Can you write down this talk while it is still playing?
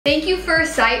Thank you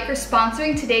Sight for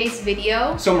sponsoring today's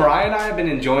video. So Mariah and I have been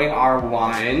enjoying our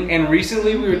wine, and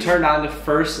recently we were turned on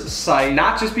to Sight,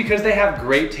 not just because they have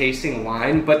great tasting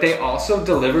wine, but they also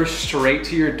deliver straight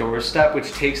to your doorstep,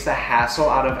 which takes the hassle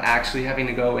out of actually having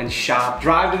to go and shop,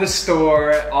 drive to the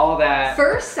store, all that.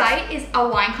 Sight is a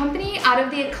wine company out of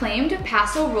the acclaimed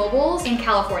Paso Robles in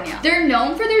California. They're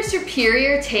known for their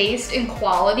superior taste and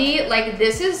quality. Like,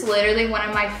 this is literally one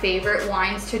of my favorite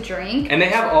wines to drink. And they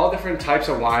have all different types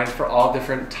of wine for all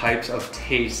different types of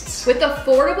tastes. With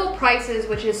affordable prices,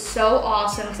 which is so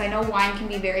awesome because I know wine can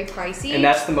be very pricey. And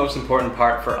that's the most important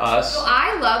part for us. So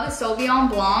I love the Sauvignon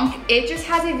Blanc. It just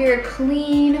has a very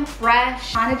clean,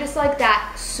 fresh, kind of just like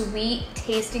that sweet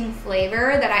tasting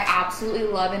flavor that I absolutely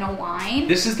love in a wine.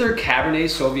 This is their Cabernet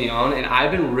Sauvignon, and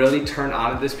I've been really turned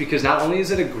on to this because not only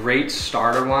is it a great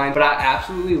starter wine, but I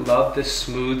absolutely love the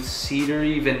smooth,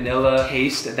 cedary, vanilla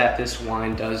taste that this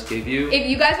wine does give you. If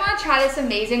you guys want to try this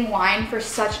amazing wine for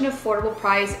such an affordable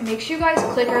price, make sure you guys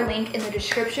click our link in the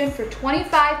description for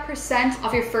 25%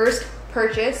 off your first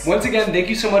purchase. Once again, thank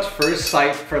you so much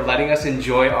Sight for letting us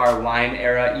enjoy our wine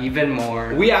era even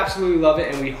more. We absolutely love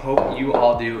it, and we hope you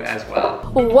all do as well.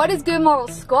 What is good, Marvel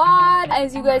Squad?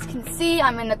 As you guys can see,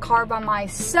 I'm in the car by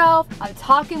myself. I'm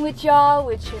talking with y'all,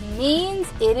 which means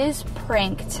it is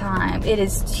prank time. It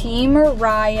is Team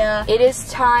Mariah. It is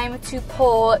time to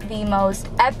pull the most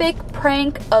epic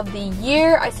prank of the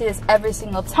year. I say this every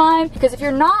single time because if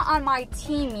you're not on my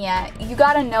team yet, you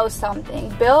gotta know something.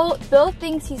 Bill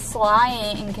thinks he's sly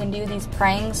and can do these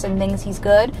pranks and thinks he's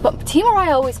good, but Team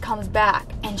Mariah always comes back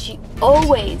and she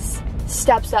always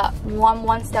steps up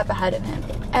one step ahead of him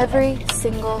every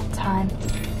single time.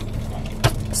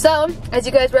 So as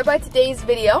you guys read by today's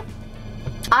video,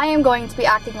 I am going to be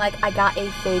acting like I got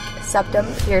a fake septum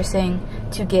piercing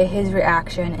to get his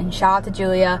reaction, and shout out to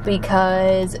Julia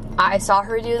because I saw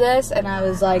her do this and I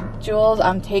was like, Jules,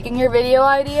 I'm taking your video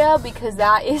idea because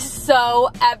that is so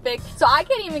epic. So I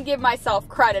can't even give myself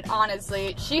credit,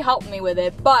 honestly. She helped me with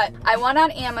it, but I went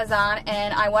on Amazon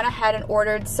and I went ahead and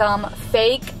ordered some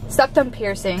fake septum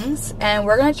piercings, and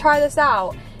we're gonna try this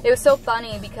out. It was so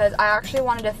funny because I actually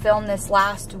wanted to film this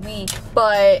last week,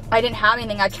 but I didn't have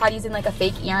anything. I tried using like a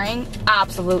fake earring.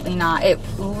 Absolutely not. It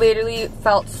literally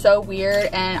felt so weird,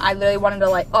 and I literally wanted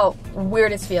to like, oh,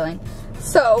 weirdest feeling.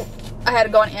 So I had to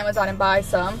go on Amazon and buy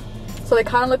some. So they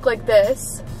kind of look like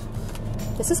this.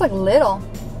 This is like little.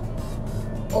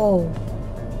 Oh.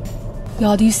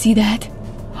 Y'all, do you see that?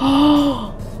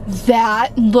 Oh,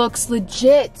 that looks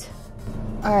legit.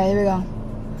 All right, there we go.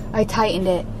 I tightened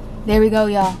it. There we go,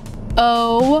 y'all.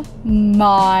 Oh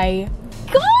my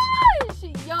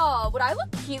gosh! Y'all, would I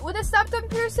look cute with a septum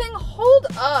piercing? Hold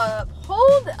up,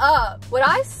 hold up. Would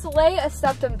I slay a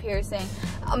septum piercing?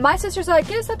 My sister's like,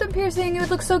 get a septum piercing, it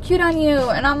would look so cute on you.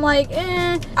 And I'm like,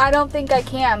 I don't think I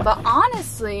can. But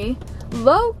honestly,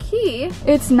 low key,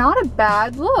 it's not a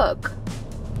bad look.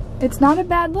 It's not a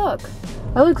bad look.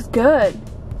 That looks good.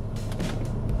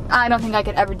 I don't think I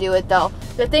could ever do it though.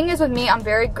 The thing is with me, I'm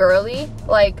very girly.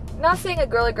 Like, not saying a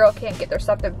girly girl can't get their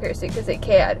septum piercing, because they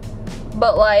can.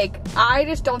 But like, I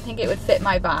just don't think it would fit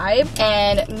my vibe.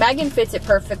 And Megan fits it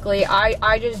perfectly.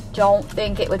 I just don't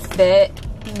think it would fit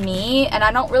me. And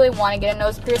I don't really want to get a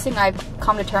nose piercing. I've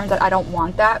come to terms that I don't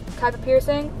want that type of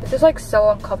piercing. This is like so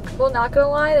uncomfortable, not gonna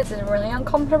lie. This is really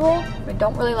uncomfortable. I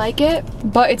don't really like it.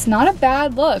 But it's not a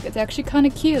bad look. It's actually kind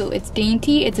of cute. It's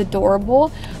dainty, it's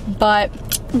adorable. But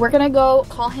we're gonna go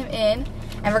call him in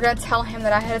and we're gonna tell him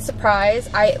that I had a surprise.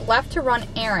 I left to run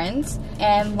errands,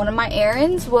 and one of my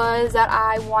errands was that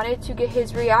I wanted to get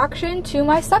his reaction to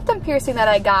my septum piercing that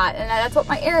I got, and that's what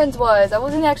my errands was. I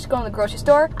wasn't actually going to the grocery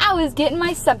store. I was getting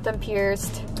my septum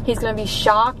pierced. He's gonna be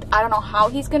shocked. I don't know how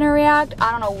he's gonna react. I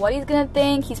don't know what he's gonna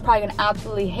think. He's probably gonna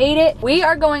absolutely hate it. We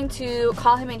are going to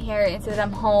call him in here and say that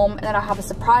I'm home and that I'll have a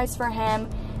surprise for him.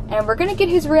 And we're gonna get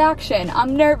his reaction.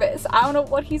 I'm nervous. I don't know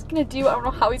what he's gonna do. I don't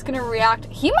know how he's gonna react.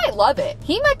 He might love it.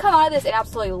 He might come out of this and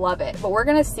absolutely love it, but we're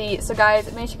gonna see. So guys,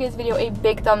 make sure you give this video a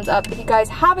big thumbs up. If you guys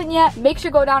haven't yet, make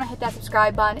sure to go down and hit that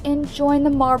subscribe button and join the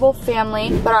Marvel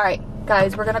family. But all right,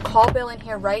 guys, we're gonna call Bill in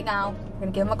here right now. We're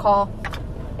gonna give him a call.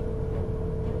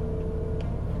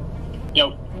 Yo.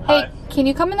 Hey, hi. Can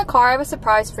you come in the car? I have a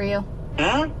surprise for you.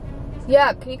 Hmm?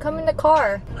 Yeah, can you come in the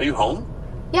car? Are you home?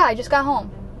 Yeah, I just got home.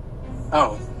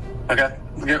 Oh, okay.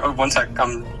 One sec.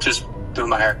 I'm just doing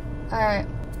my hair. All right.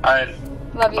 All right.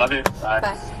 Love you. Love you. Bye.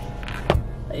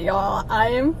 Bye. Y'all, I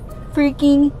am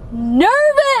freaking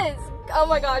nervous. Oh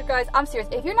my god, guys, I'm serious.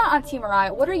 If you're not on Team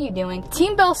Mariah, what are you doing?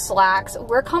 Team Bill slacks.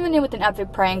 We're coming in with an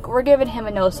epic prank. We're giving him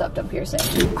a nose septum piercing.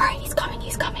 All right, he's coming.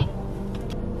 He's coming.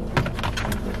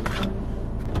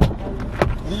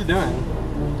 What are you doing?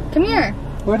 Come here.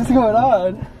 What is going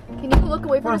on? Can you look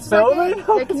away for just a second?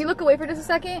 Yeah, can you look away for just a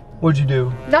second? What'd you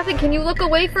do? Nothing. Can you look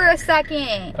away for a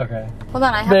second? Okay. Hold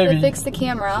on, I have to fix the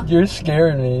camera. You're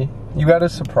scaring me. You got a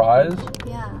surprise?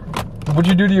 Yeah. What'd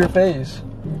you do to your face?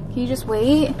 Can you just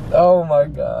wait? Oh my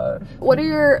gosh. What are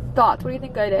your thoughts? What do you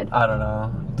think I did? I don't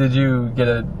know. Did you get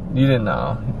a, you didn't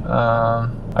know.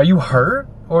 Are you hurt?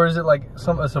 Or is it like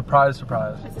a surprise?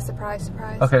 It's a surprise.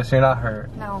 Okay, so you're not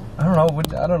hurt. No. I don't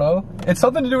know. I don't know. It's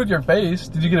something to do with your face.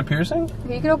 Did you get a piercing?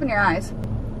 Okay, you can open your eyes.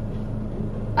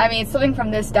 I mean, it's something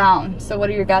from this down. So what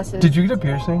are your guesses? Did you get a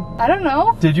piercing? I don't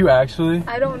know. Did you actually?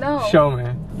 I don't know. Show me.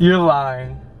 You're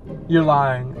lying. You're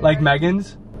lying. Like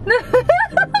Megan's?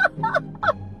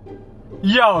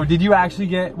 Yo, did you actually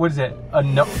get, what is it? A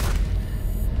no?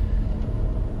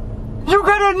 You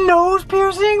got a nose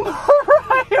piercing?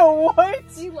 Mariah, what?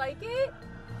 Do you like it?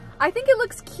 I think it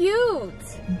looks cute.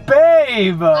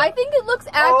 Babe! I think it looks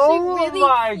actually really cute. Oh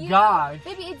my gosh.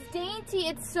 Baby, it's dainty,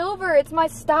 it's silver, it's my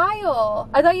style.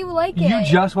 I thought you would like it. You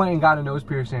just went and got a nose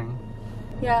piercing.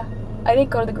 Yeah, I didn't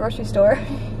go to the grocery store.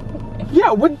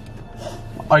 Yeah, what?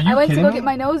 Are you kidding me? I went to go get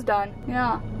my nose done.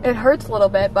 Yeah, it hurts a little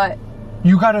bit, but.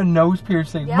 You got a nose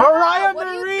piercing. Yeah, Mariah what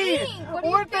Marie! Do you think?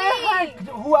 What the heck?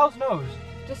 Who else knows?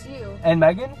 Just you. And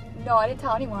Megan? No, I didn't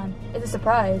tell anyone. It's a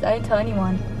surprise. I didn't tell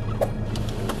anyone.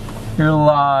 You're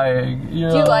lying. Do you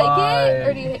like it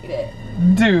or do you hate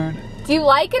it? Dude. Do you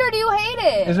like it or do you hate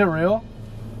it? Is it real?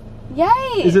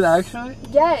 Yes. Is it actually?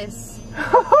 Yes.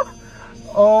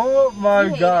 Oh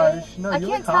my gosh. No, I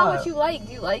can't tell what you like.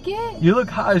 Do you like it? You look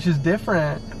hot. It's just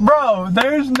different. Bro,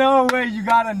 there's no way you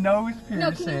got a nose piercing.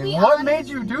 No, can you be what honest? made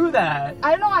you do that?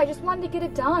 I don't know. I just wanted to get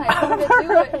it done. I wanted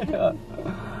to do it.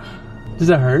 Does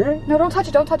it hurt? No, don't touch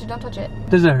it. Don't touch it. Don't touch it.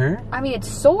 Does it hurt? I mean, it's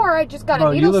sore. I just got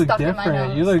a needle stuck in my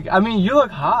nose. You look, I mean, you look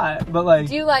hot, but like.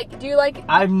 Do you like?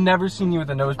 I've never seen you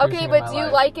with a nose piercing. Okay, but do you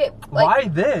like it? Like, why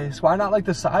this? Why not like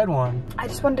the side one? I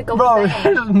just wanted to go Bro, with the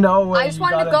bang. there's no way. I just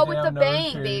wanted to go with the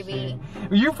bang, baby.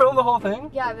 You filmed the whole thing?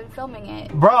 Yeah, I've been filming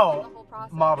it. Bro,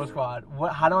 Model Squad.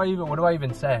 What do I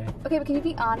even say? Okay, but can you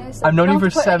be honest? Like, I've known you for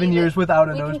 7 years without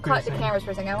a nose piercing. We can cut the cameras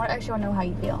for a second. I actually want to know how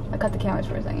you feel. I cut the cameras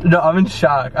for a second. No, I'm in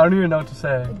shock. I don't even know what to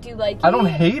say. Do you like it? I don't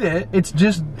hate it. It's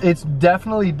just, it's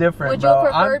definitely different, Would you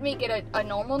prefer me get a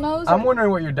normal nose? I'm wondering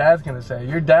what your dad's gonna say.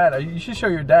 Your dad, you should show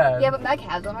your dad. Yeah, but Meg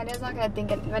has one. My dad's not gonna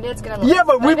think it. My dad's gonna look. Yeah,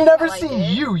 but we've never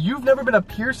seen you. You've never been a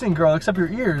piercing girl except your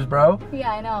ears, bro.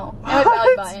 Yeah, I know. And my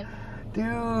belly button.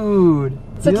 Dude.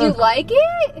 So do you like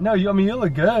it? No, I mean, you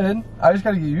look good. I just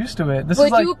gotta get used to it.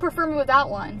 Would you prefer me without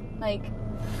one? Like,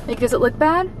 does it look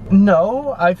bad?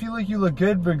 No, I feel like you look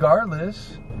good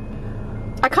regardless.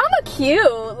 I kind of look cute,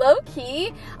 low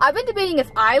key. I've been debating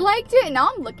if I liked it, and now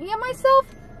I'm looking at myself.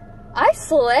 I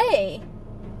slay.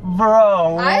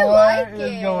 Bro, what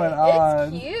is going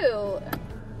on? It's cute.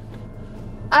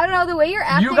 I don't know, the way you're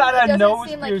acting, you got a nose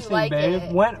seem piercing, like you like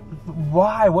babe. It.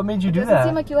 Why? What made you do that? It doesn't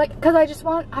seem like you like, because I just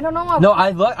want, I don't know. No, I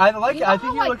like it. I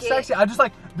think you look sexy. I just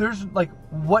like, there's like,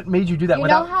 what made you do that? You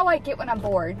know how I get when I'm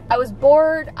bored. I was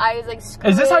bored. I was like, screw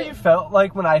Is this it. how you felt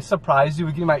like when I surprised you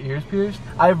with getting my ears pierced?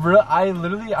 I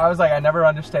was like, I never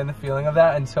understand the feeling of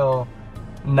that until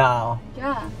now.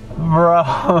 Yeah.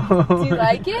 Bro. Do you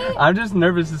like it? I'm just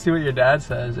nervous to see what your dad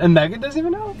says. And Megan doesn't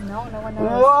even know? No, no one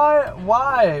knows. What?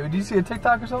 Why? Did you see a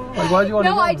TikTok or something? Like, why did you want to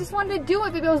do it? No, I just wanted to do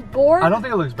it because I was bored. I don't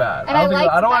think it looks bad. And I don't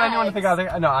want bags. anyone to think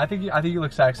I think you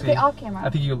look sexy. Okay, off camera. I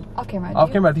think you off camera.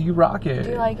 Off camera, I think you rock it.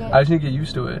 Do you like it? I just need to get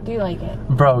used to it. Do you like it?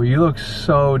 Bro, you look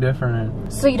so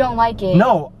different. So you don't like it?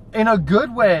 No. In a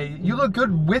good way. You look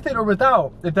good with it or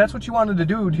without. If that's what you wanted to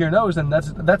do to your nose, then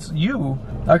that's you.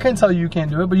 I can't tell you can't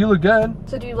do it, but you look good.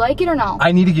 So do you like it or no?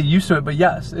 I need to get used to it, but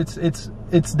yes,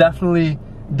 it's definitely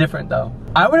different though.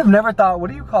 I would have never thought, what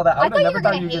do you call that? I would have never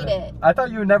thought you'd get it. I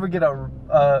thought you would never get a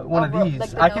one of these.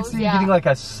 Like I could see you getting like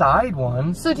a side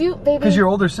one. So do you, baby? Because your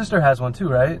older sister has one too,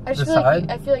 right? I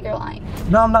feel like you're lying.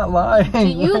 No, I'm not lying. Do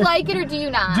you like it or do you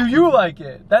not? Do you like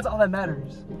it? That's all that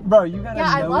matters. Bro, you got a nose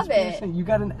I love piercing. it. You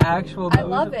got an actual nose. I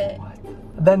love it. What?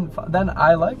 Then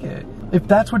I like it. If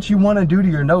that's what you want to do to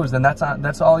your nose, then that's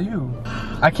all you.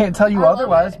 I can't tell you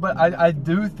otherwise, but I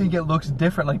do think it looks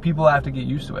different. Like people have to get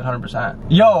used to it 100%.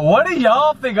 Yo, what do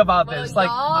y'all think about this? Like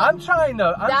I'm trying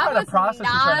to process this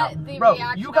right now. Bro,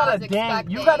 you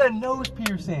got a nose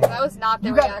piercing. That was not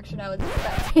the reaction I was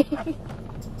expecting.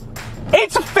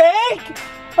 It's fake?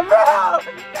 Bro,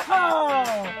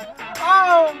 no!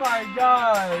 Oh my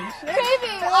gosh.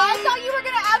 Baby, I thought you were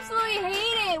gonna absolutely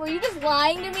hate it. Were you just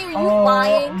lying to me? Were you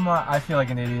lying? I feel like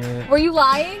an idiot. Were you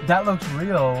lying? That looks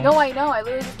real. No, I know. I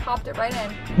literally just popped it right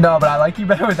in. No, but I like you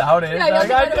better without it. Yeah,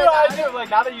 I do. Like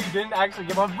now that you didn't actually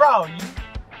give up, bro.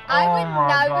 I would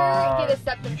never get a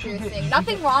septum piercing.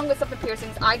 Nothing wrong with septum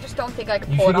piercings. I just don't think I could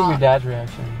You pull should it get off. your dad's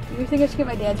reaction. You think I should get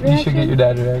my dad's reaction? You should get your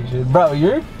dad's reaction. Bro,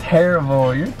 you're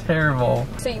terrible. You're terrible.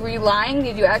 So were you lying?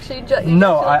 Did you actually?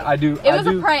 No, I do. It was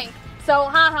a prank. So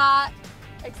haha.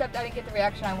 Except I didn't get the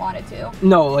reaction I wanted to.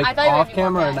 No, like I off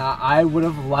camera or not, I would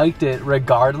have liked it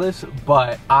regardless,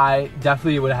 but I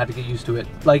definitely would have had to get used to it.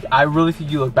 Like, I really think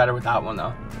you look better with that one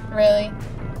though. Really?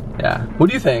 Yeah. What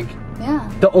do you think?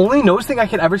 Yeah. The only nose thing I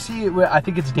could ever see, I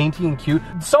think it's dainty and cute.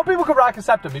 Some people could rock a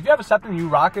septum. If you have a septum, you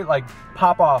rock it, like,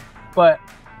 pop off. But,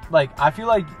 like, I feel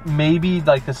like maybe,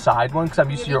 like, the side one, because I'm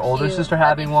used to your older sister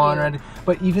having one. Or anything.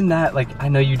 But even that, like, I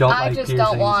know you don't like piercings. I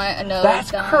just don't want a nose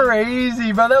That's done.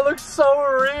 crazy, bro. That looks so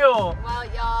real. Well,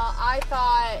 y'all, I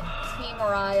thought Team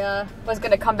Mariah was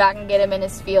going to come back and get him in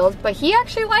his feels, but he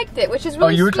actually liked it, which is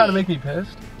really Oh, you were sweet. trying to make me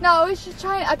pissed? No, I was just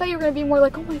trying. I thought you were going to be more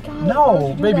like, oh my God.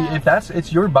 No, baby, if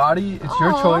it's your body, it's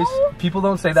your choice. People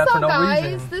don't say that for no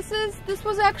reason. This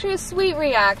was actually a sweet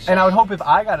reaction. And I would hope if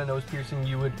I got a nose piercing,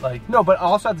 you would like, no, but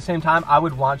also at the same time, I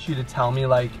would want you to tell me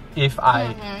like, if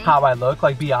how I look,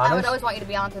 like be honest. I would always want you to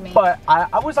be honest with me. But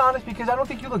I was honest because I don't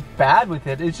think you look bad with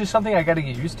it. It's just something I got to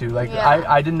get used to. Like,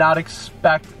 I did not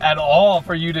expect at all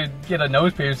for you to get a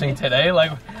nose piercing today.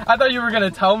 Like, I thought you were going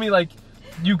to tell me like,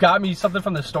 you got me something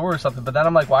from the store or something, but then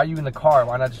I'm like, why are you in the car?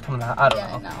 Why not just come out? I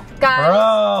don't know. Guys,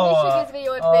 Bro. make sure you give this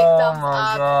video a big thumbs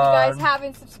up. God. If you guys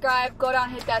haven't subscribed, go down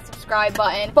and hit that subscribe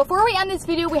button. Before we end this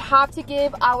video, we have to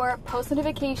give our post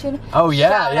notification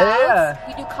shout-outs.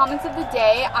 We do comments of the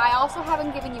day. I also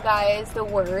haven't given you guys the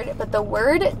word, but the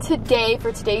word today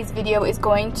for today's video is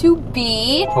going to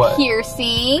be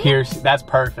piercing. Piercing, that's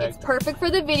perfect. It's perfect for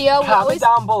the video. Comment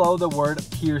down below the word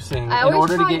piercing in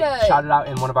order to get shouted out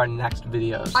in one of our next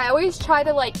videos. I always try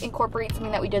to like incorporate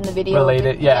something that we did in the video. Relate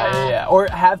it, yeah. Or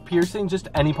have piercing, just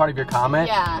any part of your comment,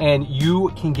 and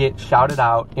you can get shouted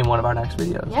out in one of our next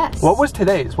videos. Yes. What was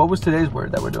today's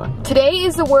word that we're doing? Today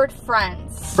is the word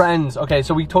friends. Friends. Okay,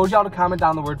 so we told y'all to comment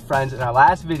down the word friends in our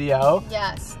last video.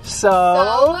 Yes.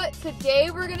 So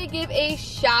today we're gonna give a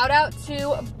shout out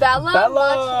to Bella. Much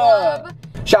love.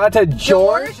 Shout out to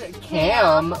George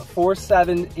Cam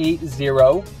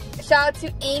 4780. Shout out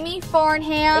to Amy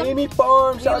Farnham. Amy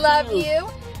Farm, we love you.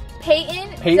 Peyton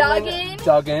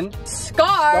Duggan.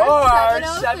 Scar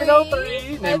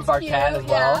 703. Name of our cat as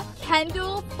well. Yeah.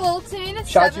 Kendall Fulton.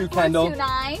 Shout out to Kendall.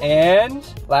 And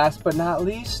last but not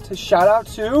least, shout out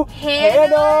to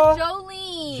Hannah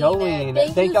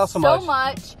Jolene. Thank y'all so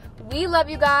much. We love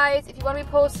you guys. If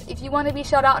you want to be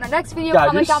shout out in our next video, God,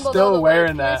 comment down below. Still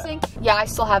wearing that. Yeah, I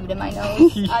still have it in my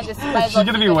nose. She's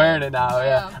gonna be wearing it now.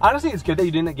 Yeah. Honestly, it's good that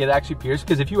you didn't get it actually pierced,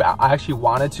 because if you actually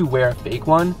wanted to wear a fake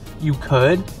one, you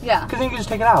could. Yeah. Because then you can just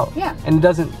take it out. Yeah. And it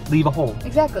doesn't leave a hole.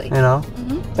 Exactly. You know.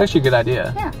 That's actually a good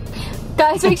idea. Yeah.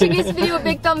 Guys, make sure you give this video a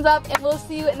big thumbs up, and we'll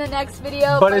see you in the next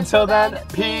video. But until then,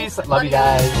 peace. Love you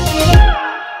guys.